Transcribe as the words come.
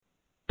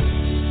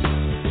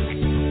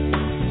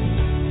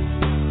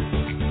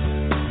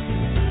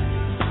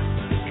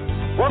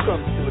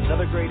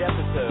great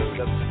episode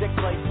of Stick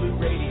Like Glue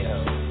Radio.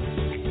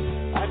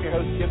 I'm your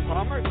host, Jim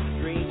Palmer,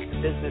 Dream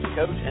Business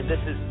Coach, and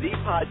this is the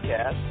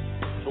podcast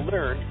to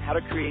learn how to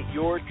create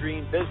your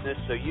dream business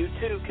so you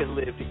too can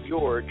live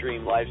your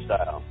dream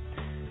lifestyle.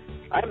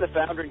 I'm the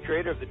founder and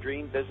creator of the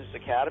Dream Business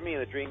Academy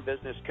and the Dream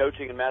Business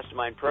Coaching and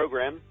Mastermind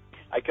Program.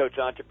 I coach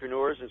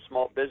entrepreneurs and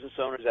small business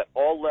owners at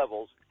all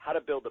levels how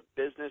to build a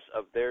business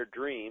of their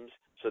dreams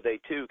so they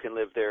too can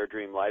live their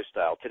dream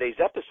lifestyle. Today's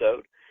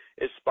episode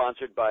is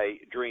sponsored by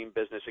Dream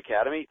Business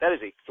Academy. That is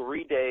a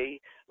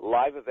 3-day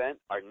live event.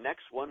 Our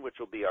next one, which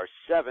will be our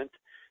 7th,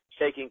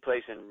 taking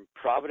place in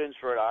Providence,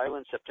 Rhode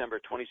Island,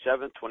 September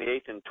 27th,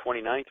 28th, and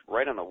 29th,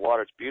 right on the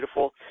water. It's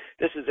beautiful.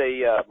 This is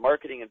a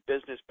marketing and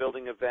business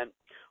building event.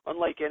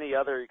 Unlike any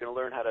other, you're going to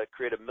learn how to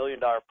create $1 million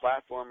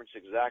platform. It's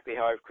exactly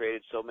how I've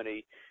created so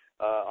many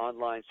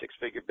online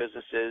six-figure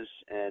businesses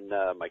and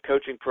my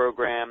coaching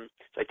program.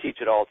 So I teach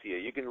it all to you.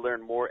 You can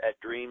learn more at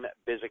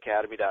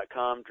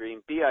dreambizacademy.com,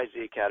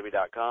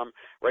 dreambizacademy.com.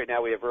 Right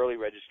now we have early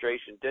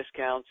registration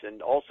discounts,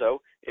 and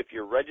also if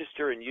you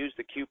register and use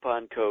the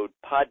coupon code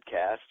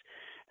PODCAST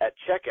at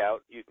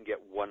checkout, you can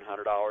get $100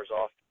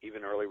 off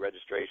even early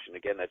registration.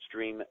 Again, that's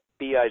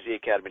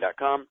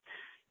dreambizacademy.com.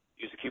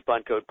 Use the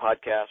coupon code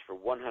PODCAST for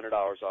 $100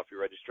 off your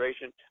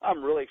registration.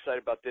 I'm really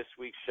excited about this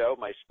week's show.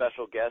 My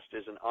special guest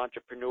is an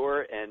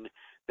entrepreneur and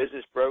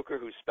business broker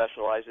who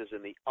specializes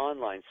in the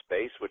online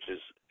space, which is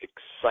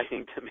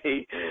exciting to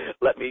me.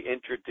 Let me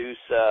introduce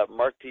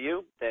Mark to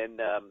you.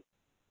 And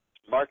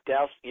Mark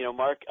Daoust. You know,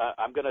 Mark, I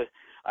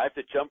have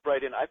to jump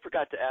right in. I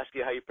forgot to ask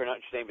you how you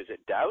pronounce your name. Is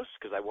it Daoust?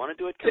 Because I want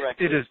to do it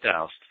correctly. It is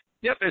Daoust.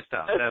 Yep, it's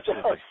Daoust.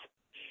 Absolutely. Daoust.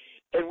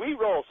 And we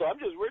roll, so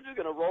we're just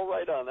going to roll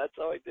right on. That's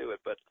how I do it.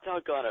 But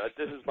doggone it,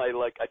 this is my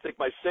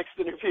 6th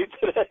interview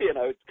today, and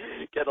I would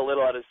get a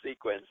little out of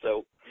sequence.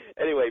 So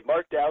anyway,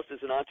 Mark Daoust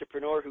is an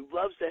entrepreneur who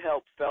loves to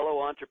help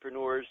fellow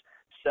entrepreneurs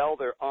sell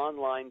their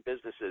online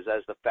businesses.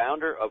 As the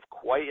founder of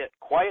Quiet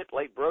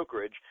Light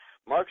Brokerage,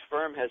 Mark's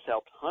firm has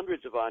helped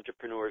hundreds of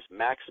entrepreneurs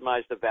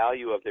maximize the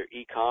value of their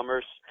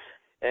e-commerce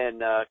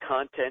and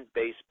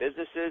content-based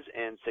businesses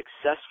and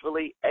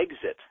successfully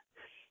exit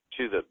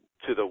to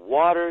the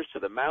waters, to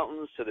the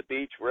mountains, to the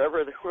beach,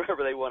 wherever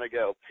they want to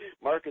go.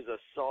 Mark is a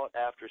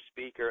sought-after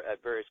speaker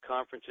at various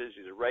conferences.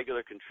 He's a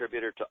regular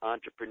contributor to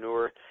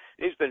Entrepreneur.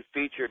 He's been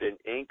featured in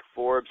Inc.,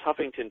 Forbes,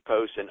 Huffington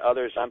Post, and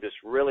others. I'm just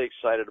really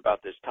excited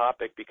about this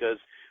topic because,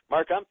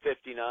 Mark, I'm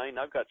 59.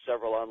 I've got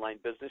several online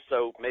businesses,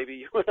 so maybe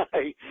you and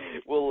I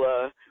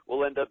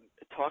will end up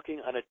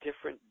talking on a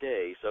different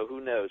day. So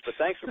who knows? But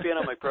thanks for being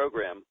on my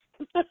program.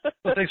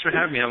 Well, thanks for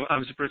having me.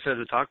 I'm super excited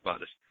to talk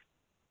about it.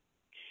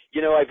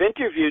 You know, I've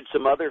interviewed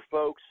some other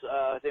folks,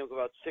 I think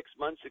about 6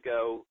 months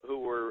ago, who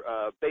were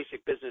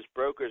basic business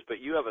brokers, but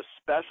you have a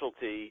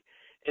specialty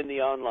in the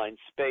online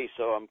space,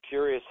 so I'm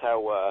curious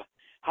how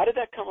did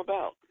that come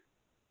about?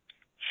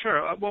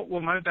 Sure.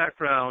 Well, my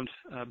background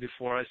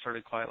before I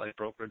started Quiet Light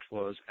Brokerage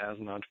was as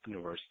an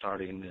entrepreneur,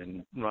 starting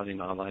and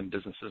running online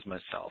businesses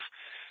myself.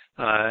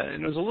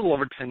 And it was a little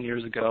over 10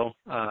 years ago.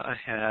 I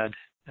had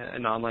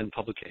an online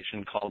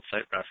publication called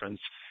Site Reference,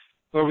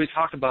 where we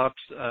talked about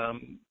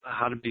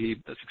how to be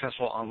a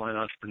successful online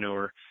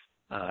entrepreneur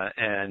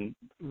and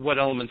what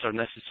elements are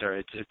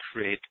necessary to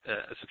create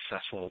a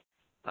successful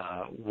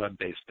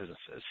web-based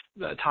businesses.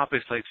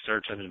 Topics like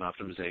search engine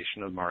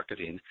optimization and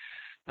marketing,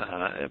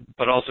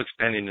 but also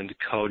expanding into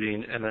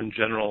coding and then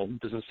general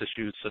business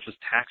issues such as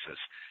taxes,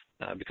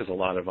 because a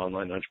lot of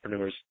online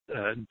entrepreneurs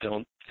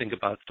don't think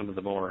about some of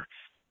the more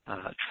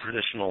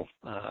traditional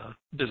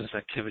business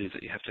activities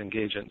that you have to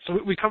engage in. So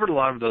we covered a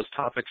lot of those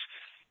topics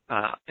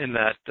in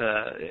that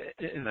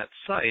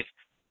site,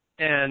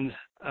 and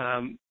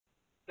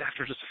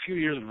after just a few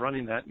years of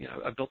running that,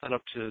 I built that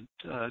up to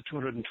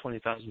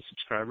 220,000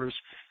 subscribers.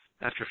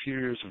 After a few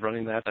years of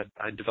running that,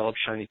 I developed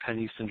shiny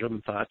penny syndrome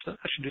and thought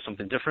I should do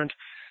something different,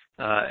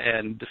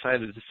 and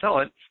decided to sell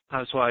it.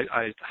 So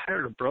I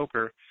hired a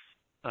broker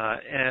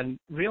and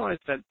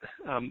realized that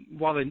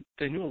while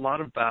they knew a lot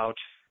about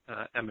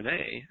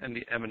M&A and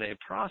the M&A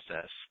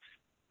process,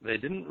 they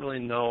didn't really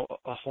know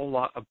a whole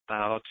lot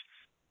about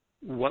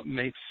what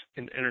makes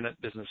an internet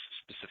business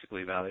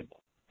specifically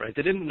valuable, right?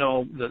 They didn't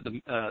know the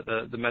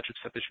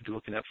metrics that they should be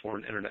looking at for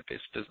an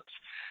internet-based business.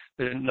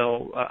 They didn't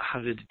know how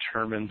to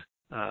determine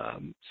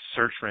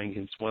search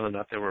rankings, whether or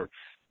not they were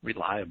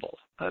reliable,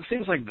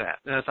 things like that.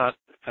 And I thought,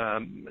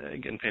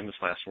 again, famous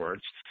last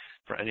words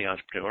for any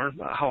entrepreneur,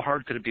 how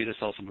hard could it be to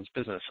sell someone's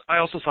business? I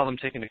also saw them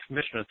taking a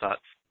commission and thought,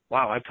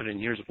 wow, I put in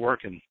years of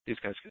work and these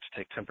guys get to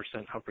take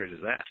 10%. How great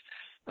is that?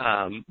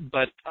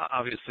 But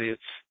obviously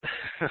it's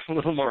a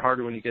little more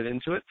harder when you get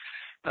into it,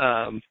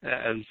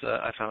 as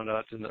I found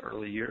out in the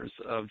early years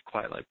of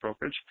Quiet Light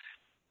Brokerage.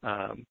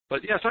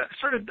 But yeah, so I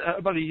started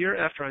about a year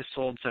after I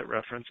sold Site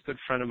Reference. A good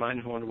friend of mine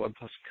who owned a web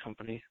hosting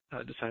company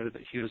decided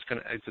that he was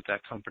going to exit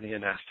that company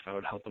and asked if I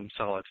would help him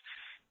sell it.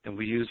 And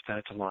we used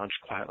that to launch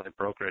Quiet Light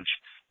Brokerage.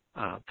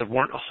 There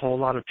weren't a whole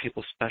lot of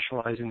people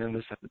specializing in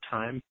this at the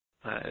time,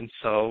 and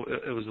so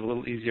it was a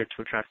little easier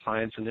to attract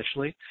clients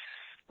initially.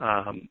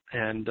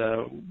 And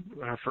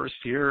our first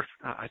year,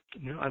 I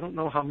don't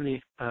know how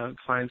many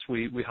clients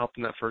we helped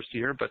in that first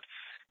year, but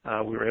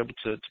we were able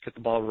to get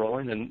the ball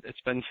rolling, and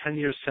it's been 10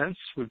 years since.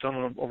 We've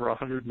done over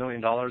 $100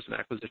 million in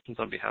acquisitions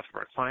on behalf of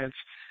our clients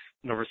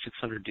and over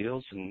 600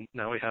 deals, and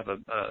now we have a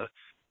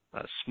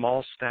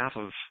small staff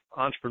of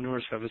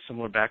entrepreneurs who have a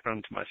similar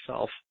background to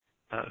myself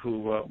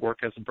who work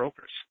as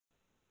brokers.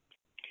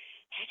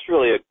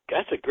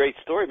 That's a great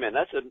story, man.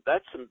 That's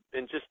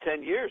in just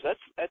 10 years. That's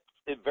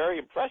very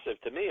impressive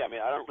to me. I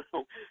mean, I don't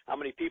know how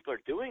many people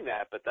are doing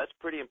that, but that's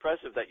pretty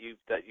impressive that you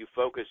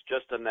focus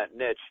just on that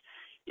niche.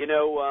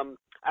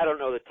 I don't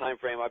know the time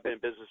frame. I've been in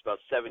business about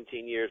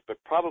 17 years, but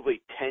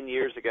probably 10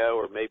 years ago,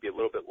 or maybe a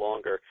little bit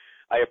longer,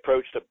 I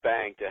approached a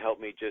bank to help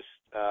me just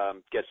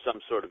get some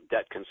sort of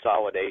debt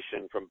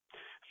consolidation from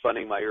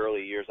funding my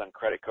early years on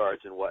credit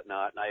cards and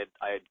whatnot. And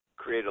I had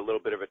created a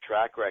little bit of a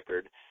track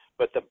record.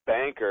 But the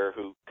banker,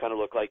 who kind of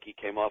looked like he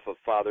came off of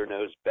Father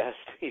Knows Best,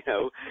 he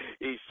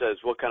says,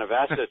 "What kind of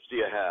assets do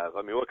you have?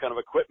 I mean, what kind of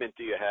equipment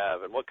do you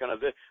have? And what kind of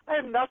this?" I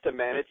have nothing,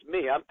 man. It's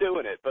me. I'm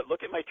doing it. But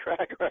look at my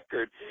track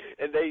record.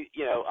 And they,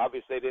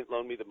 obviously they didn't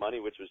loan me the money,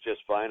 which was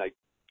just fine. I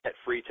get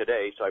free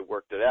today, so I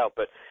worked it out.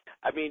 But,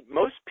 I mean,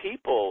 most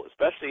people,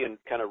 especially in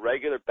kind of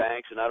regular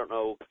banks, and I don't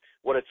know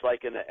what it's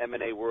like in the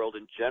M&A world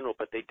in general,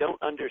 but they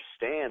don't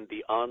understand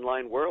the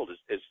online world.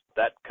 Is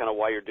that kind of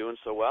why you're doing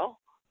so well?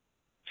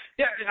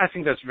 Yeah, I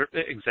think that's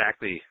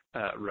exactly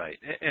right.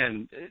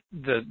 And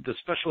the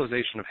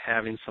specialization of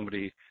having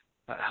somebody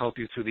help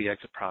you through the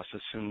exit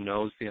process who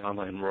knows the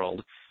online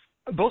world,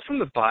 both from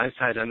the buy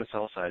side and the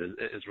sell side,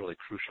 is really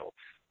crucial.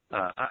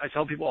 I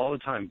tell people all the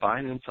time,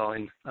 buying and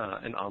selling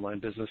an online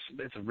business,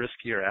 it's a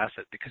riskier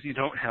asset because you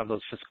don't have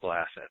those physical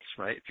assets,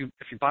 right?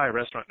 If you buy a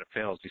restaurant and it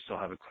fails, you still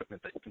have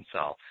equipment that you can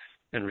sell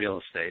in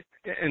real estate.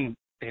 And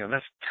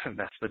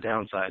that's the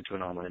downside to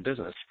an online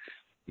business.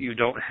 You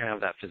don't have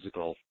that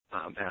physical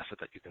asset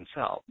that you can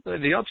sell.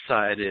 The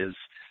upside is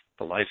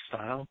the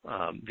lifestyle,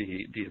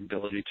 the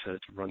ability to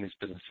run these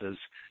businesses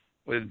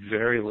with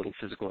very little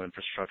physical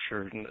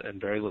infrastructure and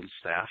very little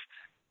staff.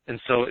 And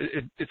so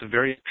it's a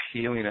very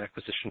appealing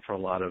acquisition for a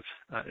lot of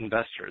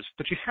investors.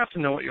 But you have to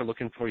know what you're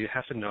looking for. You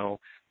have to know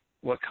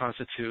what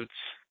constitutes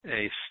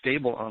a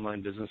stable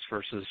online business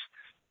versus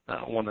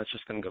one that's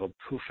just going to go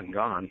poof and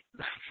gone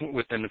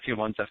within a few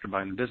months after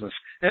buying the business.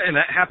 And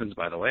that happens,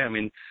 by the way. I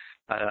mean,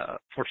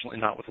 fortunately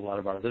not with a lot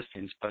of our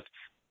listings, but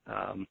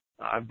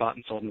I've bought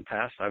and sold in the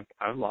past.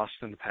 I've lost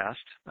in the past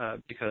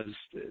because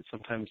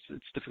sometimes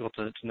it's difficult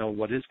to know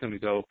what is going to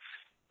go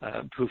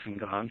poof and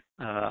gone.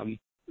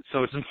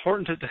 So it's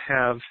important to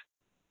have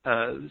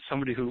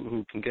somebody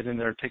who can get in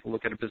there, take a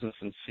look at a business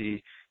and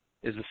see,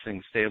 is this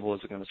thing stable?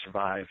 Is it going to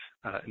survive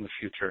in the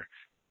future?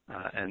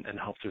 And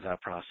help through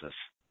that process.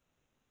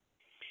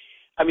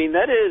 I mean,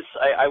 that is,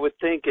 I would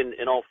think,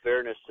 in all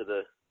fairness to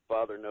the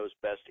Father Knows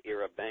Best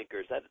era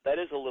bankers, that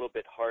is a little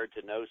bit hard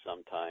to know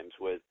sometimes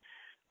with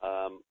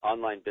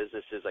online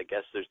businesses. I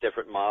guess there's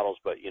different models,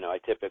 but, I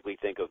typically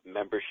think of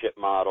membership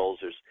models.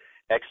 There's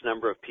X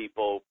number of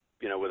people,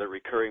 with a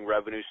recurring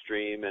revenue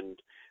stream. And,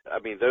 I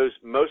mean,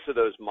 most of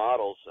those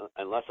models,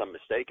 unless I'm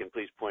mistaken,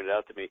 please point it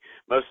out to me,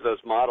 most of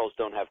those models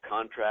don't have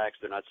contracts.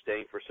 They're not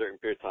staying for a certain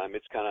period of time.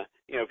 It's kind of,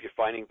 if you're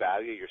finding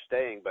value, you're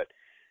staying. But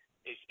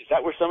is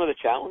that where some of the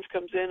challenge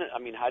comes in? I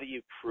mean, how do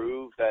you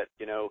prove that,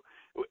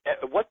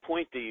 at what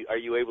point are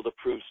you able to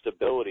prove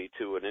stability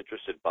to an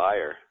interested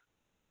buyer?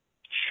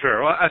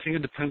 Sure. Well, I think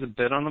it depends a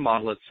bit on the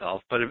model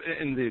itself, but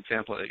in the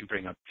example that you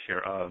bring up here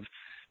of,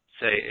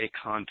 say, a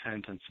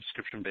content and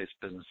subscription-based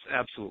business,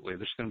 absolutely.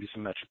 There's going to be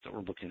some metrics that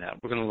we're looking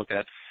at. We're going to look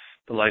at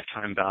the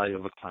lifetime value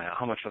of a client.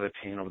 How much are they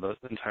paying over the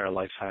entire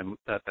lifetime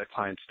that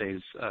client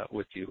stays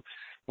with you?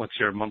 What's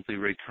your monthly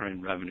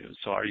recurring revenue?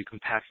 So are you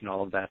compacting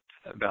all of that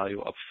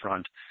value up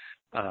front,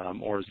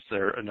 or is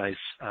there a nice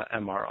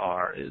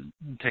MRR?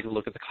 Take a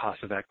look at the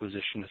cost of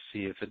acquisition to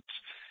see if it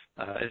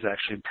is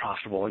actually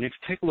profitable. And you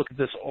can take a look at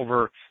this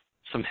over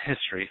some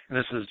history. And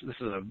this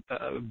is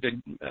a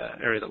big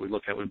area that we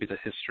look at would be the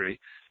history.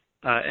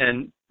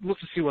 And look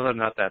to see whether or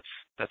not that's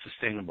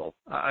sustainable.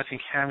 I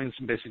think having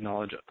some basic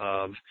knowledge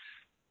of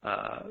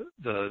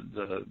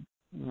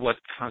what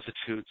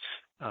constitutes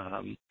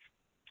a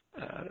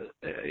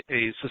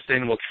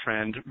sustainable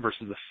trend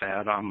versus a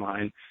fad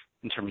online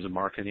in terms of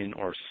marketing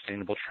or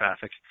sustainable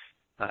traffic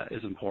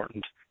is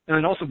important. And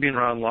then also being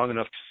around long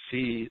enough to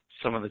see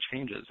some of the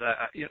changes.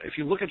 If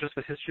you look at just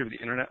the history of the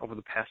internet over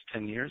the past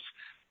 10 years,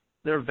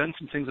 there have been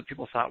some things that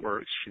people thought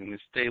were extremely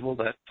stable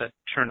that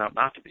turned out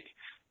not to be.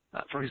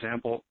 For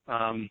example,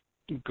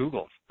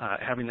 Google.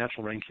 Having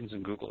natural rankings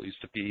in Google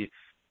used to be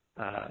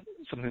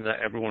something that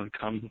everyone would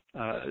come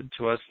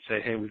to us and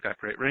say, hey, we've got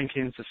great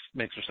rankings. This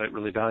makes our site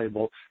really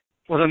valuable.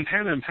 Well, then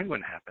Panda and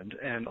Penguin happened,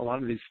 and a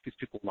lot of these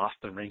people lost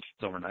their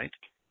rankings overnight.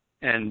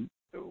 And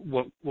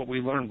what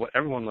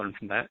everyone learned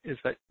from that is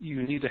that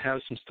you need to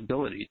have some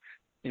stability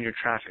in your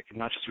traffic and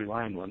not just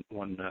rely on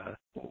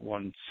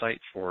one site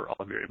for all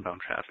of your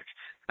inbound traffic.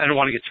 I don't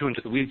want to get too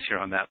into the weeds here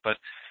on that, but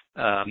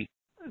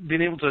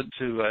being able to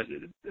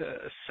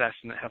assess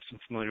and have some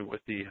familiar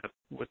with the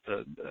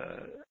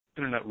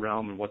internet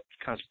realm and what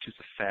constitutes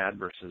a fad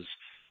versus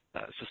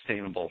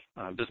sustainable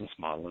business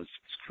model is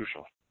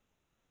crucial.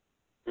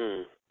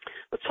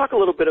 Let's talk a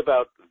little bit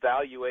about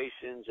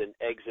valuations and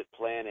exit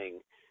planning.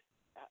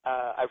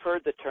 I've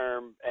heard the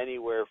term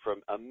anywhere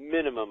from a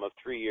minimum of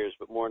 3 years,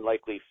 but more than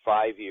likely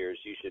 5 years.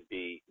 You should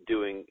be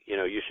doing,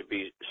 you should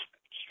be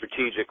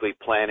strategically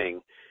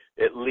planning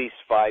at least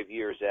 5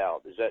 years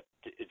out.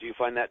 Do you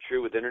find that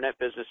true with internet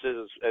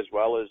businesses as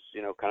well as,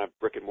 kind of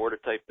brick and mortar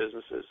type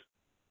businesses?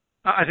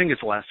 I think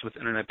it's less with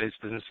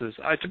internet-based businesses.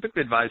 I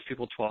typically advise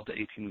people 12 to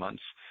 18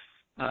 months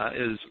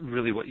is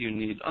really what you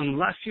need,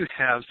 unless you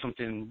have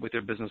something with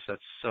your business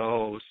that's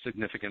so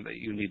significant that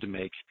you need to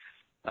make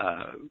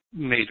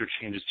major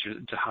changes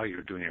to how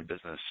you're doing your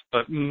business.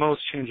 But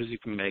most changes you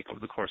can make over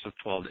the course of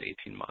 12 to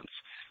 18 months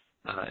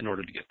in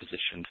order to get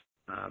positioned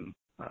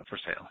for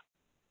sale.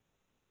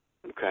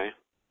 Okay.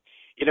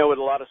 With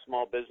a lot of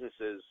small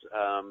businesses,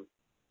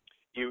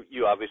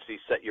 you obviously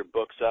set your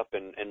books up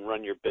and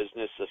run your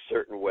business a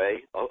certain way,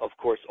 of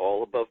course,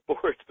 all above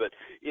board, but,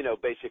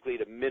 basically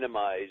to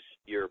minimize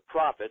your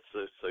profits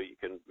so you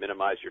can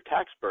minimize your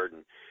tax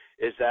burden.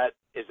 Is that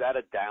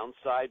a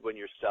downside when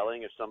you're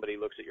selling if somebody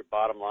looks at your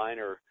bottom line,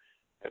 or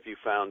have you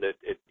found it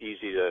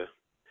easy to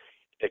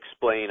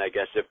explain, I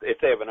guess, if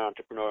they have an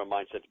entrepreneurial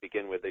mindset to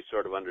begin with, they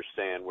sort of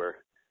understand where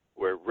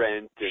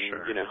rent and,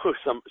 Sure.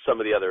 some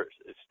of the other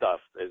stuff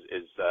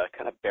is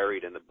kind of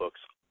buried in the books,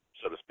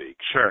 so to speak?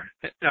 Sure.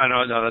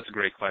 No, that's a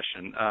great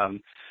question.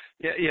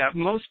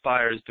 Most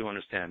buyers do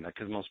understand that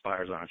because most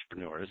buyers are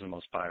entrepreneurs and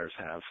most buyers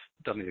have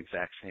done the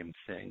exact same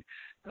thing.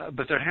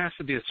 But there has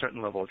to be a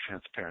certain level of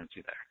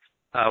transparency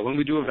there. When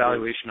we do a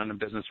valuation on a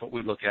business, what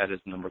we look at is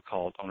a number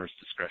called owner's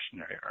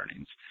discretionary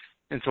earnings.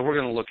 And so we're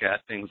going to look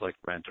at things like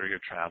rent or your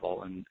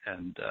travel and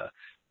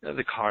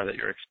the car that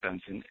you're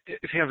expensing.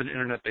 If you have an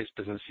internet-based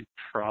business, you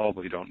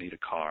probably don't need a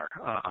car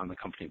on the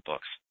company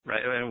books,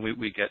 right? And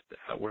we get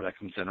where that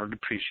comes in, or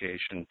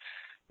depreciation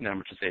and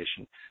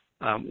amortization.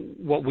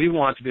 What we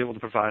want to be able to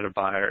provide a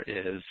buyer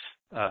is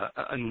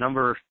a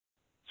number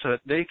so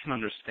that they can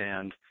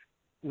understand,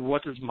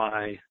 what does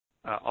my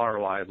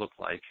ROI look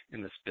like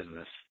in this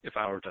business if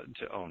I were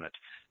to own it.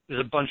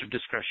 There's a bunch of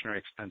discretionary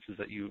expenses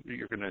that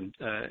you're going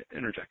to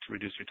interject to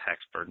reduce your tax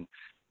burden.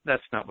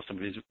 That's not what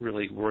somebody's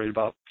really worried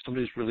about.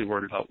 Somebody's really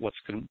worried about what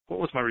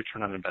was my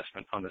return on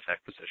investment on this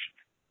acquisition.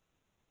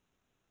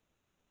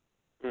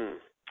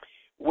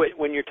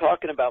 When you're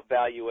talking about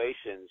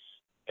valuations,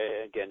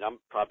 again, I'm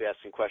probably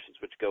asking questions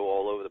which go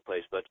all over the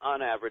place, but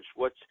on average,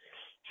 what's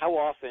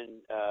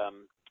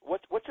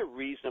a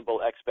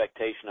reasonable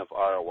expectation of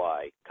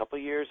ROI? A couple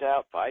of years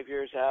out, 5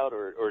 years out,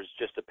 or does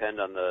it just depend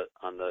on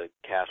the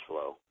cash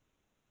flow?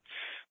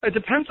 It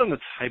depends on the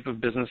type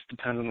of business,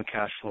 depends on the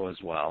cash flow as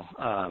well.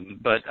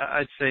 But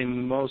I'd say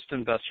most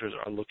investors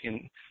are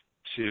looking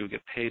to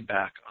get paid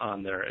back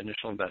on their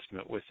initial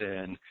investment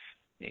within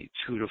a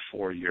 2 to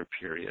 4 year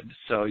period.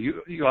 So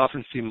you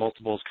often see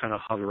multiples kind of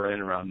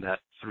hovering around that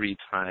 3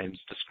 times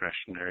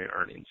discretionary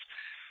earnings.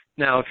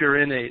 Now, if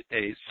you're in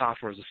a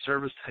software as a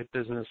service type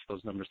business,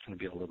 those numbers tend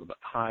to be a little bit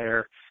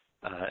higher.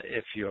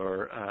 If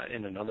you're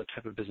in another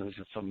type of business,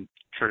 some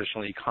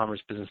traditional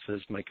e-commerce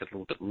businesses might get a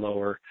little bit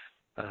lower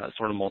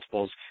sort of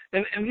multiples.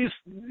 And these,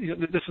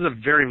 this is a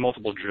very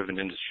multiple-driven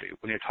industry.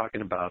 When you're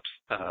talking about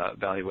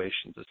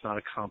valuations, it's not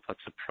a complex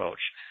approach.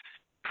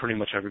 Pretty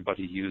much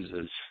everybody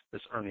uses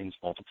this earnings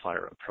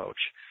multiplier approach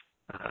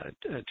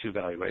to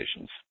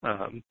valuations.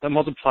 The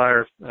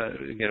multiplier,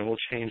 again, will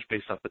change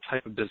based off the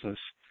type of business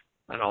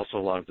and also a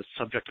lot of the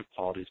subjective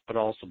qualities, but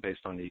also based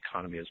on the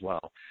economy as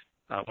well.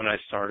 When I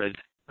started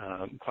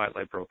Quiet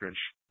Light Brokerage,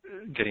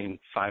 getting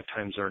 5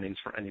 times earnings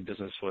for any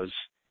business was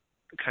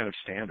kind of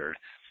standard.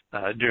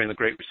 During the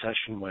Great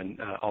Recession, when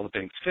all the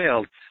banks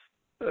failed,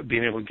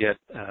 being able to get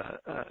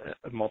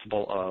a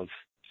multiple of,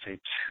 say,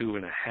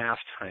 2.5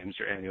 times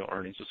your annual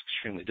earnings was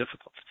extremely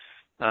difficult.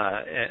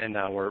 And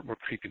now we're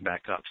creeping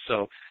back up.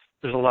 So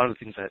there's a lot of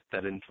things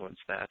that influence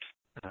that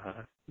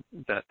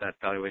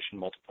valuation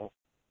multiple.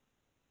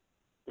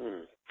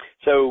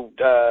 So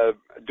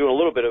doing a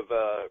little bit of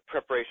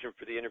preparation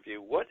for the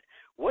interview, what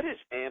is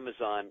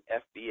Amazon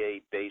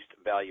FBA-based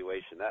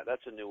valuation?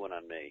 That's a new one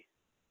on me.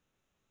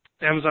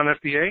 Amazon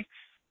FBA?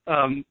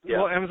 Yeah.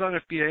 Well, Amazon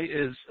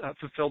FBA is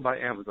fulfilled by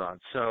Amazon.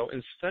 So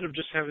instead of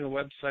just having a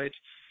website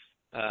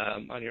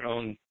on your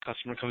own,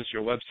 customer comes to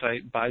your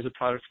website, buys a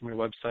product from your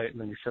website, and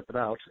then you ship it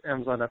out.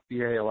 Amazon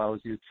FBA allows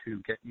you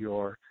to get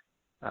your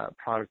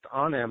product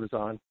on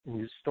Amazon, and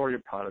you store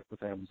your product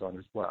with Amazon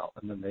as well,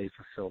 and then they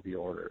fulfill the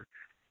order.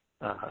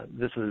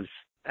 This is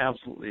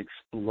absolutely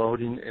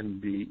exploding in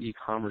the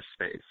e-commerce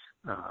space.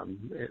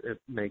 It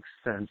makes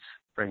sense,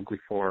 frankly,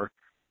 for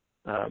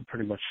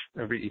pretty much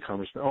every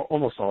e-commerce,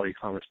 almost all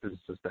e-commerce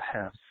businesses to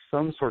have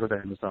some sort of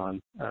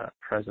Amazon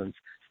presence.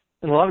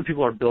 And a lot of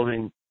people are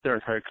building their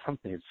entire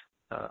companies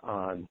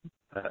on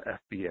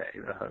FBA,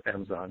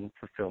 Amazon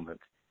fulfillment.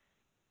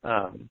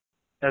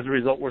 as a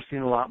result, we're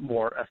seeing a lot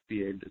more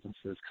FBA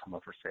businesses come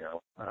up for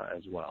sale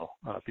as well.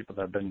 People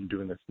that have been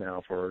doing this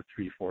now for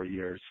 3-4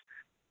 years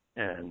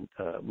and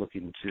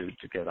looking to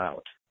get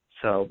out.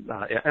 So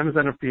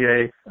Amazon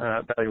FBA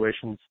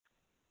valuations,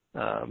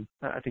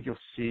 I think you'll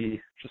see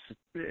just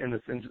in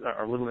this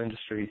our little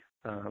industry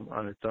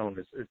on its own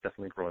is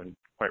definitely growing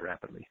quite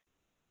rapidly.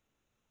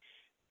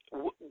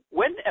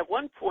 At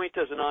one point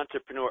does an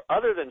entrepreneur,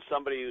 other than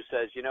somebody who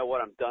says, you know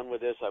what, I'm done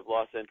with this, I've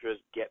lost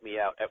interest, get me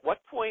out, at what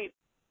point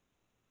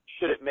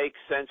should it make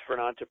sense for an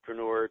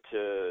entrepreneur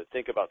to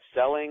think about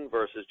selling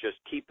versus just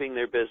keeping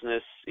their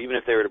business, even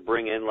if they were to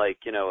bring in like,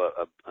 you know,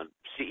 a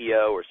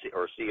CEO or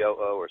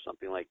COO or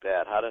something like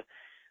that? How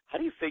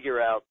do you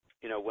figure out,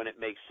 you know, when it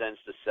makes sense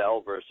to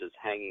sell versus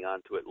hanging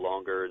on to it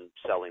longer and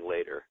selling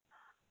later?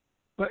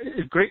 Well,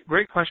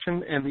 great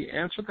question. And the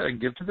answer that I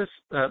give to this,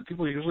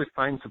 people usually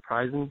find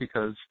surprising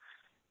because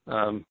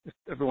if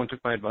everyone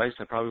took my advice,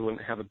 I probably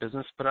wouldn't have a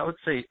business. But I would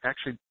say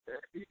actually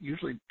it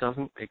usually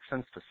doesn't make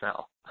sense to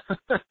sell.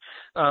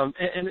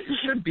 And it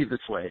should be this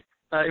way.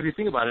 If you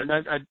think about it,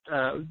 and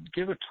I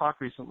gave a talk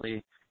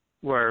recently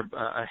where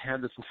I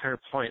had this entire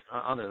point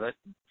on there that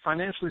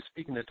financially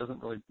speaking, it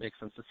doesn't really make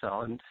sense to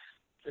sell. And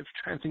if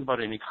you try and think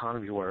about an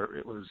economy where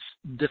it was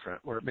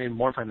different, where it made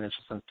more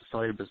financial sense to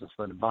sell your business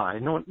than to buy,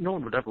 no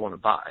one would ever want to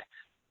buy.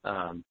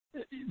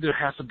 There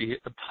has to be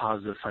a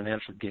positive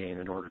financial gain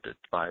in order to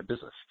buy a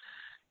business.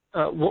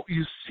 What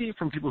you see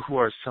from people who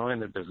are selling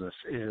their business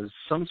is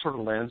some sort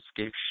of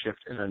landscape shift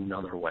in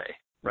another way,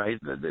 right?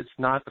 It's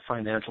not the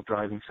financial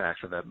driving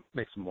factor that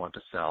makes them want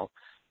to sell.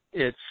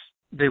 It's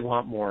they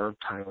want more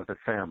time with their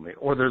family,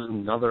 or there's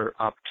another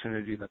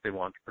opportunity that they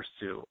want to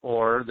pursue,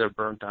 or they're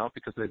burnt out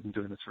because they've been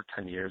doing this for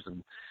 10 years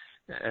and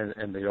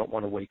they don't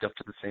want to wake up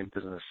to the same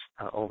business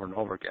over and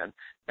over again.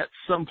 At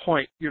some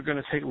point, you're going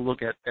to take a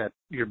look at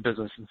your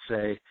business and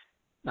say,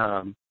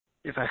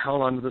 if I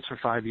held on to this for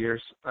 5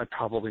 years, I'd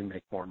probably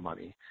make more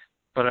money.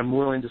 But I'm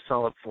willing to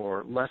sell it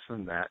for less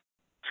than that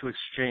to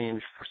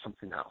exchange for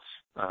something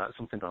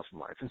else in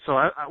life. And so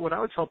what I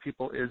would tell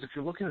people is if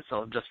you're looking to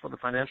sell it just for the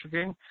financial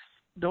gain,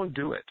 don't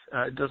do it.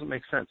 It doesn't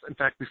make sense. In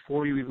fact,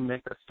 before you even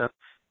make that step,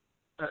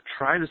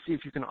 try to see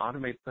if you can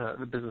automate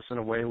the business in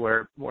a way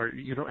where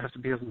you don't have to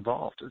be as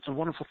involved. It's a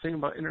wonderful thing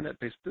about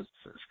internet-based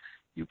businesses.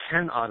 You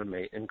can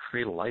automate and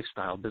create a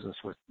lifestyle business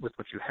with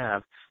what you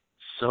have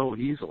so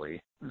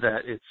easily that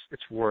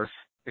it's worth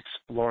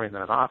exploring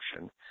that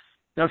option.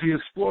 Now, if you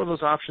explore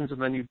those options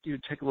and then you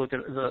take a look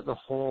at the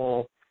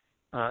whole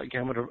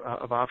gamut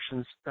of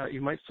options,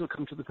 you might still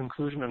come to the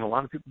conclusion, and a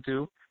lot of people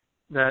do,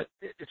 that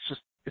it's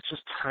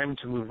just time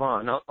to move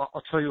on.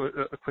 I'll tell you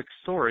a quick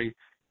story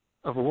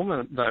of a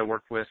woman that I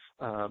worked with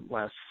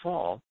last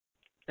fall,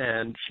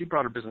 and she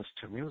brought her business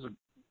to me. It was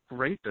a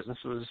great business.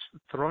 It was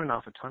throwing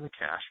off a ton of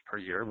cash per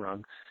year,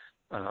 around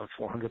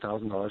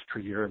 $400,000 per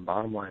year in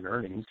bottom line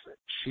earnings.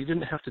 She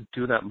didn't have to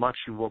do that much.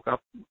 She woke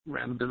up,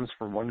 ran the business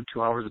for 1 to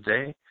 2 hours a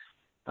day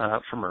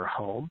from her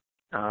home,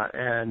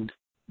 and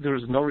there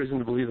was no reason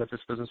to believe that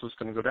this business was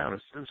going to go down.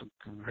 It was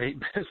a great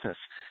business.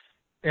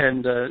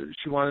 And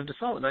she wanted to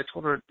sell it. And I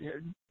told her,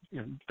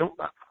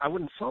 I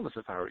wouldn't sell this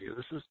if I were you.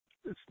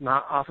 It's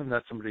not often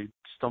that somebody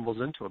stumbles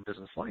into a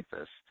business like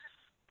this.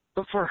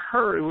 But for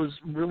her, it was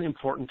really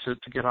important to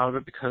get out of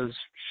it because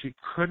she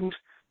couldn't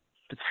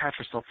detach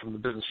herself from the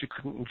business. She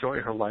couldn't enjoy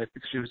her life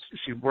because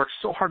she worked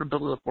so hard to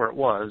build it up where it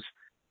was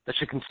that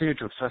she continued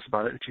to obsess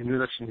about it, and she knew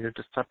that she needed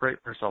to separate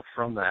herself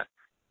from that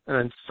and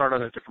then start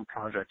on a different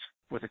project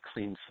with a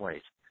clean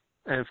slate.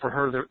 And for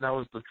her, that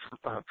was the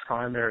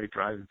primary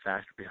driving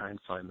factor behind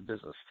selling the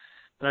business.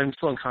 And I'm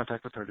still in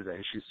contact with her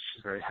today. She's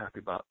very happy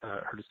about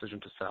her decision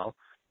to sell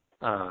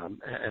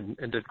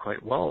and did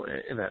quite well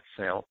in that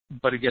sale.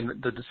 But again,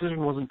 the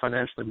decision wasn't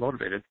financially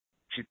motivated.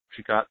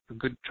 She got a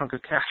good chunk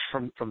of cash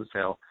from the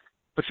sale,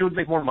 but she would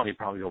make more money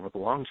probably over the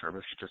long term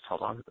if she just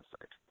held on to the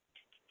site.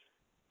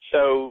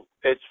 So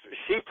as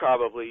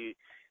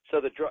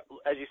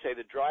you say,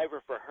 the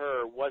driver for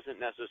her wasn't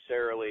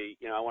necessarily,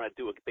 I want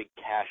to do a big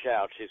cash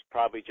out. She's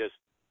probably just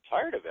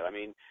tired of it.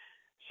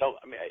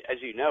 As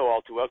you know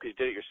all too well, because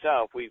you did it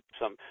yourself,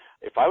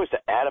 if I was to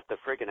add up the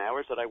friggin'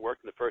 hours that I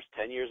worked in the first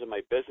 10 years of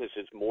my business,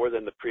 it's more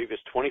than the previous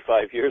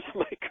 25 years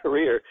of my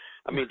career.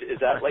 Is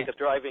that like a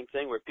driving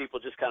thing where people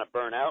just kind of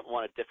burn out and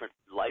want a different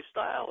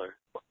lifestyle? Or?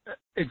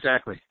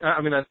 Exactly. I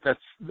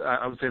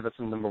would say that's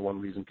the number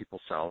one reason people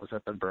sell is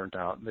that they're burnt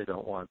out and they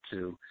don't want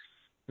to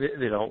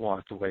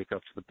wake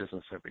up to the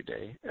business every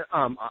day.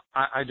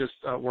 I just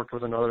worked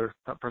with another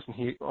person.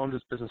 He owned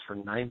his business for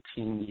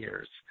 19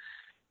 years.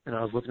 And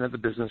I was looking at the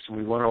business, and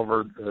we went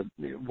over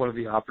what are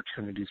the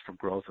opportunities for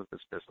growth of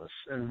this business.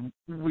 And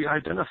we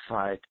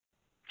identified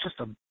just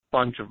a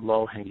bunch of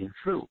low-hanging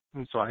fruit.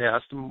 And so I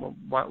asked him, well,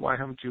 why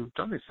haven't you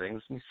done these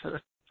things? And he said,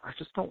 I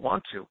just don't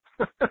want to.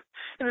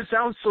 And it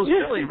sounds so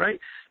silly, right?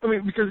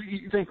 Because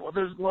you think, well,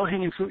 there's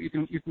low-hanging fruit.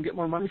 You can get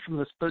more money from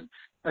this. But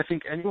I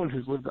think anyone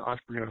who's lived the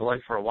entrepreneurial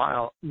life for a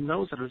while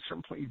knows that at a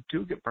certain point you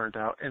do get burnt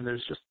out. And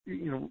there's just,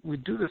 we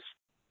do this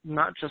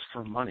not just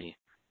for money.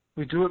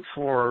 We do it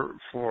for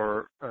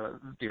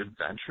the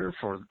adventure,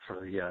 for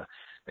the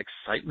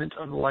excitement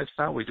of the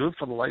lifestyle. We do it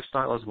for the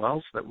lifestyle as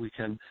well, so that we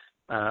can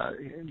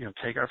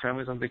take our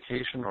families on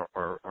vacation,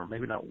 or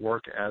maybe not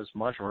work as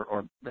much,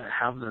 or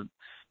have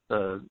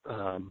the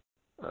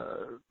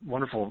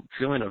wonderful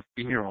feeling of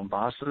being your own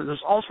boss. So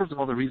there's all sorts of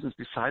other reasons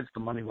besides the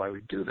money why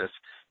we do this.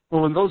 But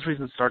when those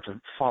reasons start to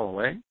fall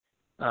away,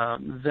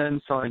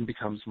 then selling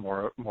becomes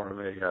more of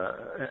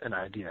an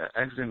idea.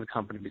 Exiting the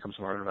company becomes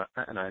more of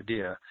an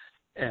idea.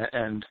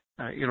 And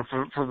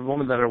for the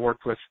woman that I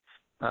worked with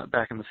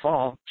back in the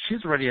fall,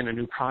 she's already in a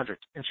new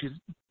project, and she's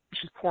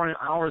pouring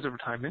hours of her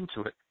time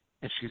into it,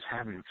 and she's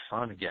having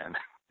fun again,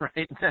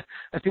 right?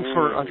 I think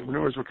for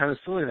entrepreneurs, we're kind of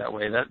silly that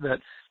way. That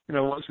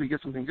once we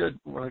get something good,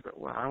 we're like,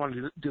 well, I want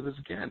to do this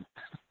again.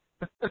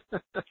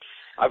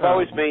 I've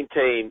always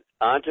maintained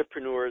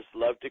entrepreneurs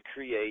love to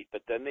create,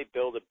 but then they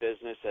build a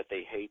business that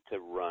they hate to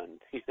run.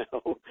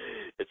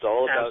 It's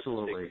all about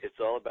Absolutely. It's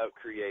all about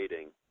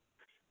creating.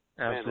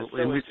 Absolutely.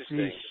 Man, and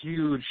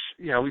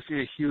we see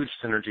a huge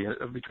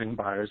synergy between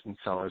buyers and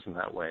sellers in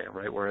that way,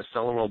 right? Where a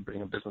seller will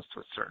bring a business to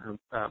a certain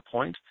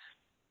point,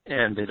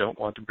 and they don't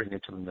want to bring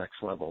it to the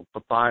next level.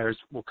 But buyers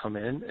will come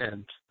in,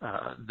 and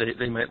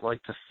they might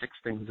like to fix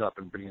things up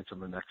and bring it to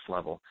the next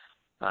level.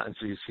 And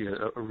so you see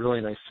a really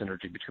nice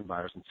synergy between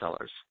buyers and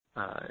sellers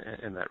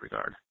in that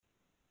regard.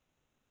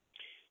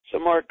 So,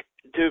 Mark,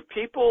 do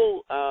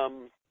people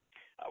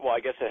well,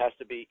 I guess it has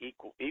to be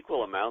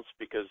equal amounts,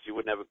 because you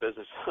wouldn't have a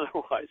business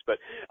otherwise, but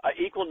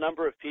equal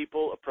number of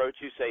people approach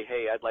you, say,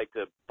 hey, I'd like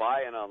to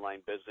buy an online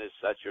business.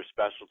 That's your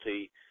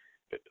specialty.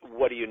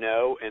 What do you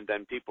know? And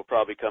then people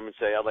probably come and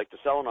say, I'd like to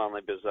sell an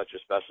online business. That's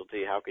your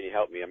specialty. How can you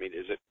help me? I mean,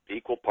 is it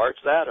equal parts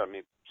that? I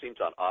mean, it seems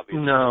obvious.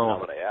 No. Not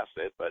what I asked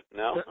it, but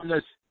no.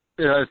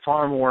 There's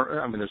far more.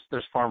 I mean,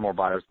 there's far more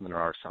buyers than there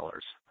are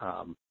sellers.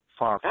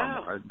 Far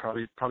more.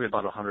 Probably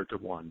about 100 to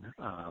 1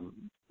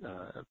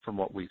 from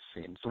what we've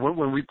seen. So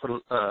when we put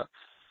a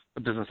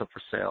business up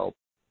for sale,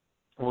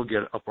 we'll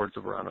get upwards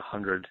of around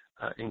 100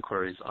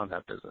 inquiries on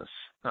that business.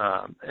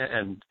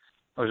 And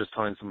I was just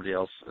telling somebody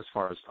else, as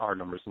far as our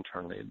numbers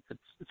internally,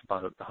 it's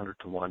about 100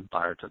 to 1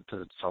 buyer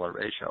to seller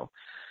ratio.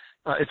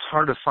 It's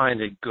hard to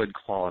find a good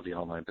quality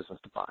online business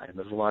to buy, and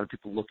there's a lot of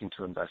people looking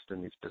to invest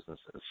in these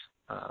businesses.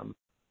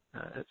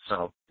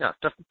 So, yeah,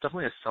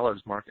 definitely a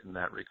seller's market in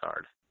that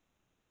regard.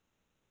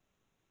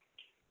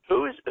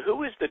 Who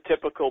is the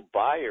typical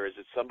buyer? Is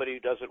it somebody who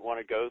doesn't want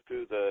to go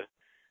through the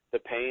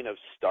pain of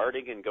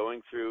starting and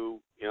going through,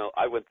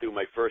 I went through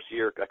my first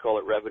year, I call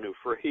it revenue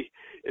free.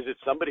 Is it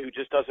somebody who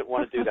just doesn't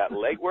want to do that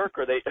legwork?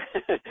 Are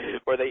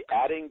they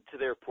adding to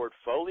their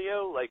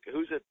portfolio? Like,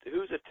 who's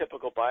a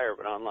typical buyer of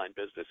an online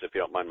business, if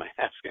you don't mind my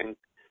asking?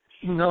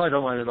 No, I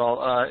don't mind at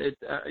all.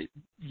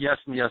 Yes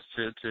and yes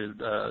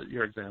to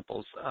your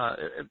examples.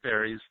 It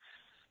varies.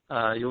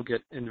 You'll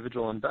get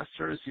individual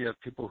investors. You have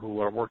people who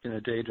are working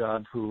a day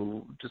job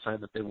who decide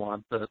that they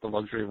want the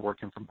luxury of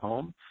working from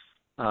home.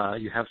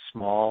 You have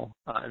small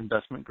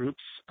investment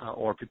groups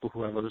or people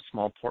who have a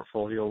small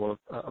portfolio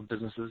of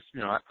businesses.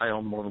 I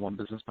own more than one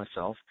business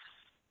myself.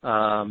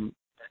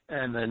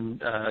 And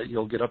then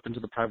you'll get up into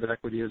the private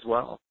equity as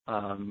well,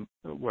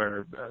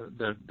 where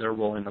they're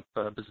rolling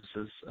up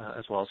businesses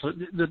as well. So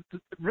it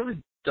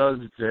really does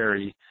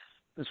vary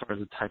as far as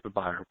the type of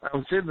buyer. I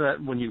would say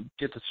that when you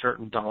get to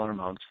certain dollar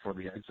amounts for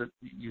the exit,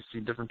 you see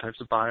different types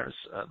of buyers.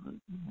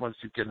 Once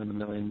you get in the $1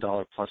 million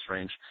plus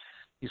range,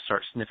 you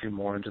start sniffing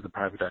more into the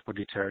private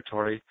equity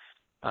territory.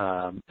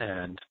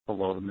 And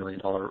below the $1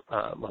 million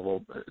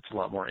level, it's a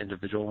lot more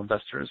individual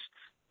investors.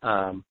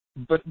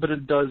 But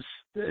it does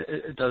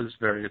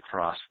vary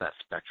across that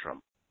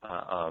spectrum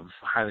of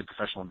highly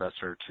professional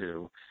investor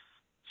to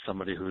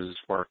somebody who's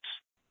worked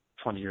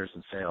 20 years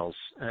in sales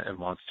and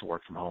wants to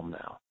work from home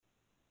now.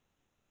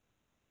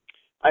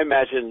 I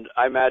imagine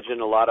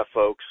a lot of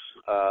folks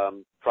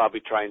probably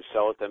try and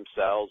sell it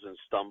themselves and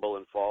stumble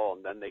and fall,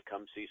 and then they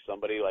come see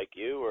somebody like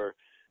you. Or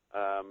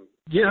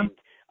yeah.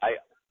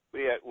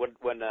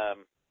 When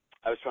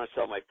I was trying to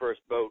sell my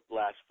first boat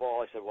last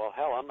fall, I said, well,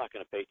 hell, I'm not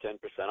going to pay 10%.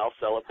 I'll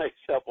sell it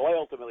myself. Well, I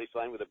ultimately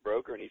signed with a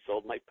broker, and he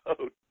sold my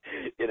boat,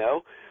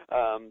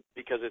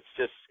 because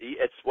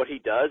it's what he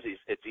does.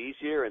 It's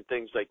easier and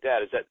things like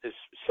that. Is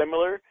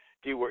similar?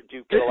 Do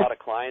you get a lot of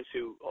clients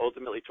who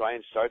ultimately try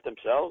and start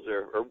themselves,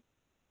 or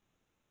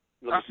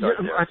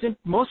I think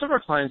most of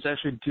our clients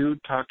actually do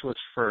talk to us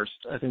first.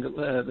 I think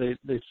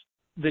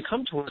they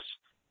come to us.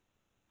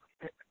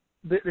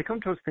 They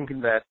come to us thinking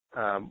that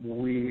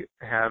we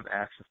have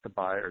access to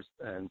buyers,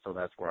 and so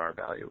that's where our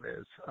value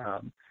is.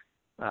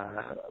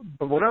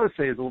 But what I would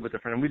say is a little bit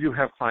different, and we do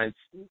have clients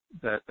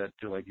that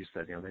do, like you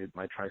said, they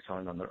might try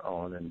selling on their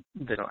own, and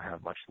they don't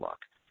have much luck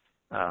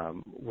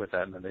with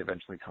that, and then they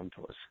eventually come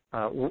to us.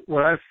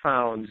 What I've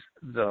found,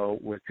 though,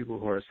 with people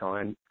who are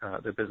selling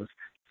their business,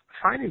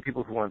 finding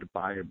people who want to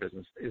buy your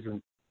business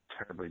isn't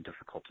terribly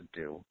difficult to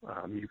do.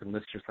 You can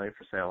list your site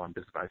for sale on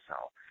Biz Buy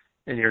Sell,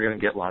 and you're going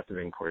to get lots of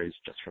inquiries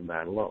just from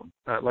that alone.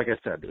 Like I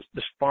said,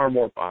 there's far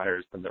more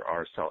buyers than there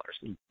are sellers,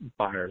 and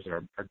buyers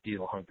are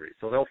deal hungry,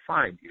 so they'll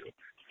find you.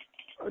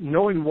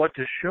 knowing what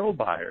to show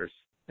buyers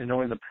and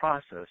knowing the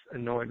process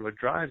and knowing what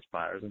drives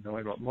buyers and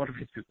knowing what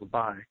motivates people to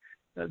buy,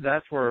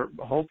 that's where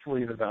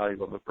hopefully the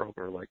value of a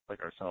broker like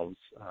ourselves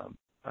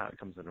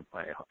comes into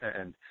play.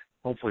 And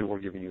hopefully we're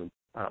giving you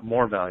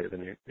more value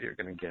than you're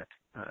going to get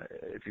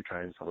if you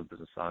try and sell a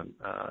business on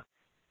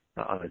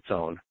its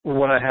own.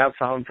 What I have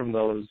found from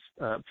those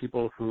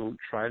people who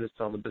try to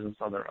sell the business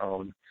on their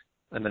own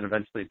and then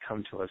eventually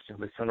come to us,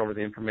 they send over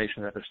the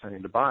information that they're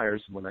sending to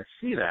buyers. And when I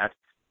see that,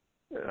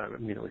 I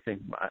immediately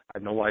think, I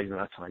know why you're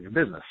not selling your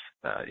business,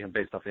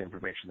 based off the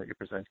information that you're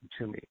presenting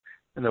to me.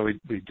 And then we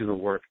do the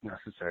work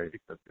necessary to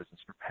get the business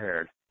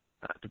prepared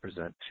to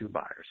present to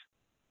buyers.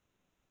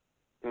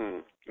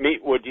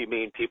 What do you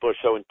mean? People are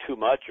showing too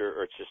much,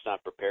 or it's just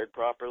not prepared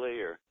properly,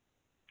 or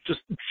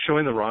just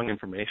showing the wrong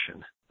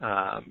information?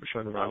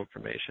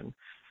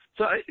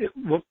 So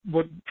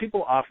what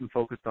people often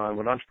focus on,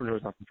 what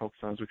entrepreneurs often focus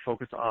on, is we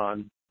focus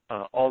on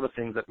all the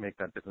things that make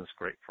that business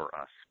great for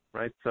us,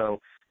 right? So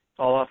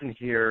I'll often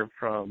hear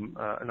from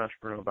an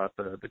entrepreneur about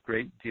the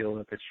great deal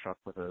that they struck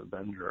with a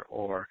vendor,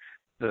 or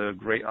the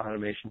great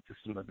automation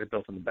system that they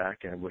built in the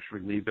back end, which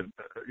relieved a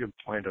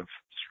point of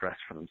stress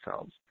for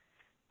themselves.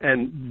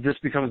 And this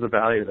becomes the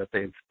value that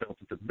they've built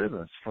into the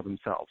business for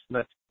themselves. And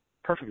that's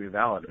perfectly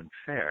valid and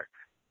fair.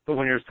 But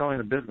when you're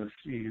selling a business,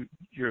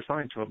 you're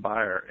selling to a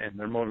buyer, and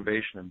their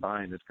motivation in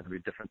buying is going to be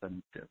different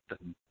than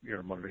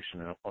your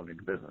motivation in owning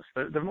the business.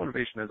 Their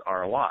motivation is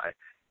ROI.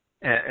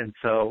 And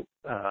so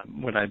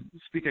when I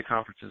speak at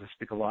conferences, I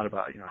speak a lot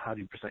about, how do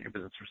you present your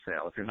business for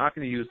sale? If you're not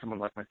going to use someone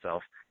like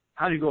myself,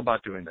 how do you go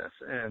about doing this?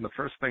 And the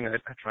first thing I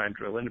try and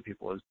drill into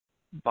people is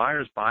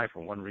buyers buy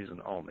for one reason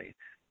only: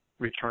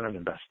 return on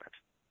investment.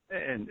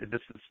 And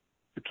this is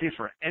the case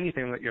for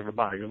anything that you ever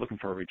buy. You're looking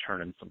for a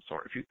return in some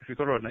sort. If you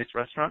go to a nice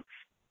restaurant,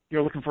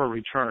 you're looking for a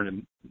return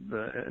in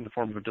the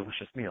form of a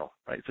delicious meal,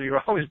 right? So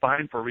you're always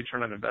buying for a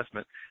return on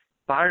investment.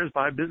 Buyers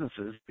buy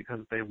businesses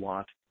because they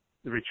want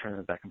the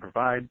return that can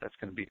provide. That's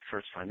going to be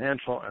first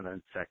financial, and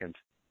then second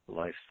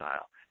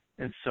lifestyle.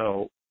 And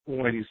so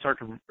when you start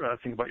to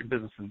think about your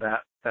business in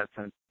that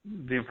sense,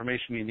 the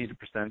information you need to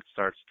present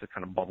starts to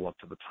kind of bubble up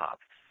to the top.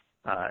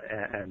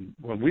 And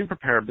when we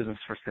prepare a business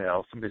for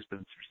sale, somebody's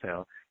business for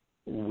sale,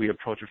 we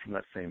approach it from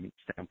that same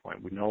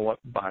standpoint. We know what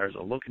buyers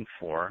are looking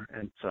for,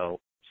 and so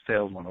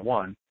sales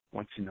 101,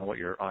 once you know what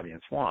your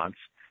audience wants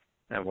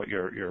and what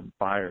your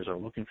buyers are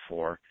looking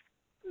for,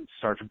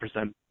 start to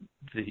present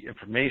the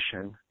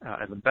information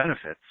and the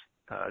benefits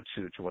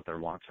to what their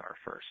wants are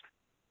first.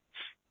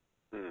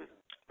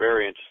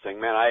 Very interesting,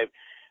 man.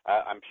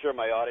 I'm sure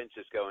my audience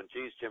is going,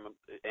 geez, Jim,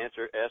 ask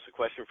a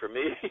question for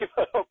me.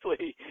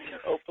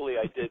 hopefully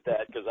I did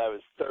that, because I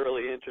was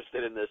thoroughly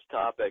interested in this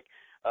topic.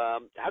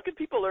 How can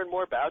people learn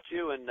more about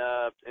you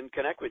and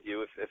connect with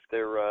you if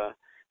they're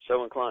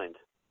so inclined?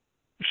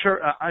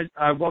 Sure.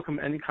 I welcome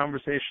any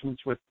conversations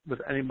with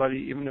anybody,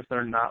 even if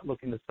they're not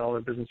looking to sell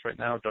their business right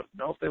now, don't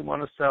know if they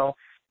want to sell,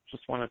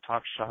 just want to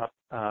talk shop.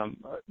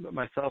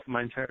 Myself and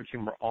my entire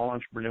team, we're all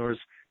entrepreneurs.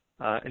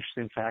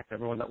 Interesting fact,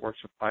 everyone that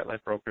works with Quiet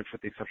Light Brokerage,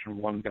 with the exception of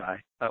one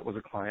guy, was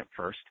a client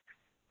first.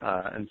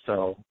 And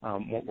so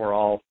we're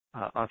all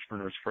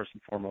entrepreneurs first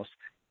and foremost.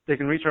 They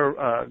can go to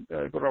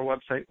our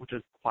website, which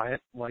is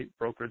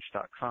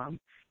quietlightbrokerage.com,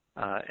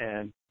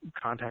 and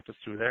contact us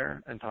through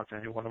there and talk to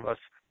any one of us.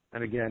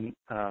 And again,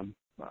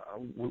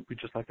 we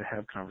just like to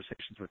have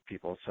conversations with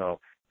people. So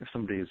if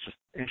somebody is just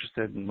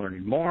interested in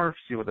learning more,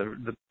 see what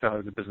the value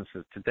of the business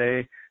is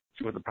today,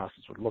 see what the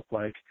process would look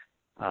like,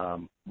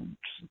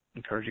 just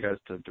encourage you guys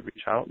to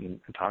reach out and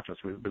talk to us.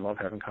 We love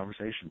having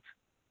conversations.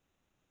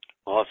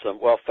 Awesome.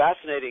 Well,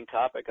 fascinating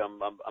topic.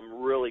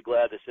 I'm really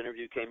glad this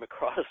interview came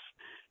across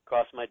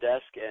my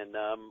desk, and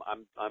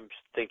I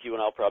think you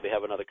and I'll probably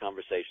have another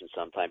conversation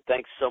sometime.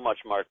 Thanks so much,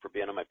 Mark, for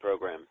being on my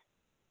program.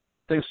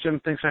 Thanks,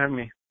 Jim. Thanks for having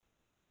me.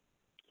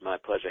 My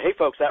pleasure. Hey,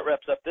 folks, that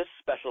wraps up this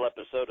special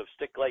episode of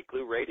Stick Like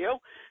Glue Radio.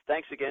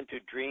 Thanks again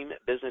to Dream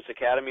Business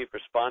Academy for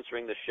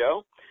sponsoring the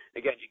show.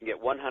 Again, you can get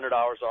 $100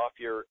 off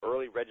your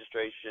early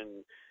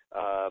registration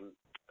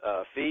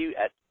fee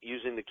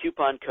using the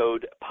coupon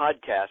code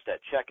podcast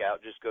at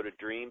checkout. Just go to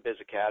Dream Biz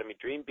Academy,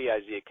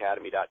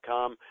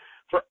 dreambizacademy.com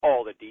for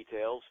all the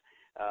details.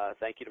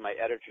 Thank you to my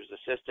editor's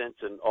assistants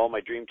and all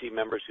my Dream Team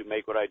members who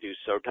make what I do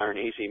so darn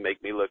easy,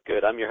 make me look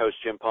good. I'm your host,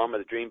 Jim Palmer,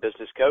 the Dream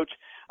Business Coach.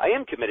 I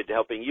am committed to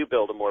helping you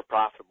build a more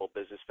profitable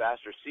business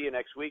faster. See you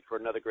next week for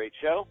another great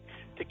show.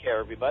 Take care,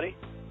 everybody.